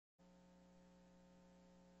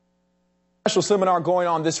Special seminar going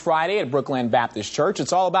on this Friday at Brookland Baptist Church.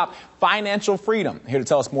 It's all about financial freedom. Here to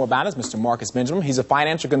tell us more about it is Mr. Marcus Benjamin. He's a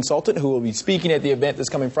financial consultant who will be speaking at the event this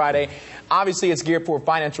coming Friday. Obviously, it's geared for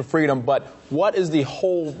financial freedom, but what is the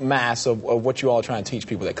whole mass of what you all are trying to teach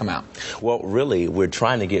people that come out? Well, really, we're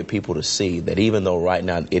trying to get people to see that even though right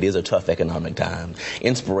now it is a tough economic time,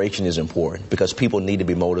 inspiration is important because people need to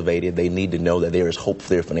be motivated. They need to know that there is hope for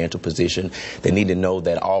their financial position. They need to know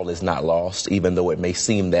that all is not lost, even though it may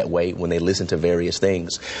seem that way when they listen to various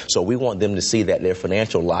things. So we want them to see that their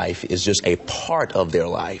financial life is just a part of their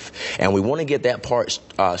life. And we want to get that part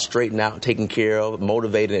straightened out, taken care of,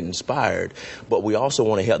 motivated, and inspired. But we also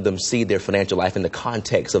want to help them see their financial life in the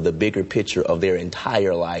context of the bigger picture of their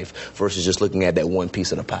entire life versus just looking at that one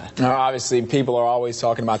piece of the pie. Now, obviously, people are always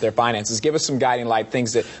talking about their finances. Give us some guiding light,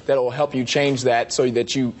 things that will help you change that so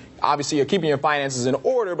that you obviously you're keeping your finances in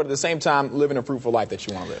order, but at the same time living a fruitful life that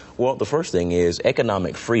you want to live. Well, the first thing is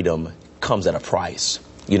economic freedom comes at a price.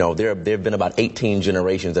 You know, there have been about 18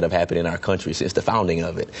 generations that have happened in our country since the founding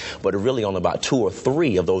of it. But really on about 2 or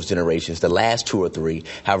 3 of those generations, the last 2 or 3,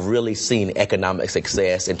 have really seen economic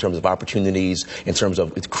success in terms of opportunities, in terms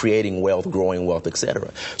of creating wealth, growing wealth,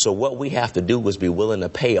 etc. So what we have to do is be willing to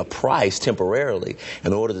pay a price temporarily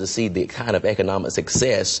in order to see the kind of economic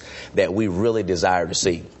success that we really desire to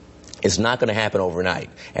see. It's not going to happen overnight.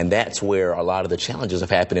 And that's where a lot of the challenges have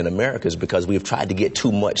happened in America is because we've tried to get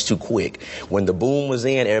too much too quick. When the boom was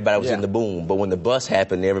in, everybody was in the boom. But when the bust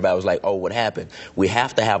happened, everybody was like, oh, what happened? We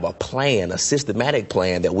have to have a plan, a systematic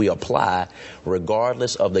plan that we apply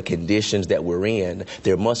regardless of the conditions that we're in.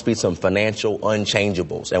 There must be some financial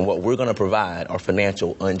unchangeables. And what we're going to provide are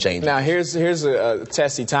financial unchangeables. Now, here's a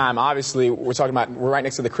testy time. Obviously, we're right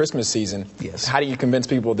next to the Christmas season. Yes. How do you convince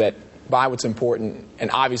people that buy what's important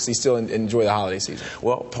and obviously still enjoy the holiday season?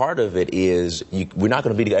 Well, part of it is we're not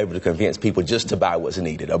going to be able to convince people just to buy what's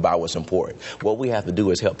needed or buy what's important. What we have to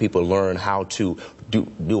do is help people learn how to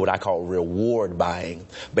do what I call reward buying.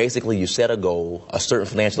 Basically, you set a goal, a certain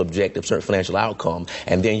financial objective, certain financial outcome,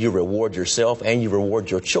 and then you reward yourself and you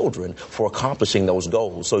reward your children for accomplishing those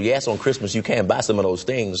goals. So yes, on Christmas you can buy some of those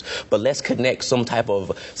things, but let's connect some type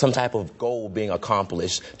of goal being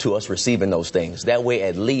accomplished to us receiving those things. That way,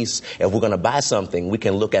 at least if we're going to buy something, we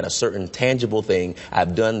can look at a certain tangible thing.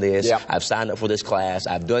 I've done this. I've signed up for this class.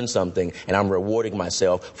 I've done something, and I'm rewarding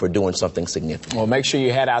myself for doing something significant. Well, make sure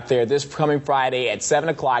you head out there this coming Friday at 7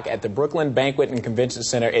 o'clock at the Brookland Banquet and Convention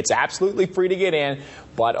Center. It's absolutely free to get in,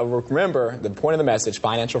 but remember, the point of the message,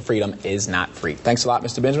 financial freedom is not free. Thanks a lot,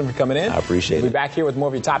 Mr. Benjamin, for coming in. I appreciate it. We'll be back here with more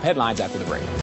of your top headlines after the break.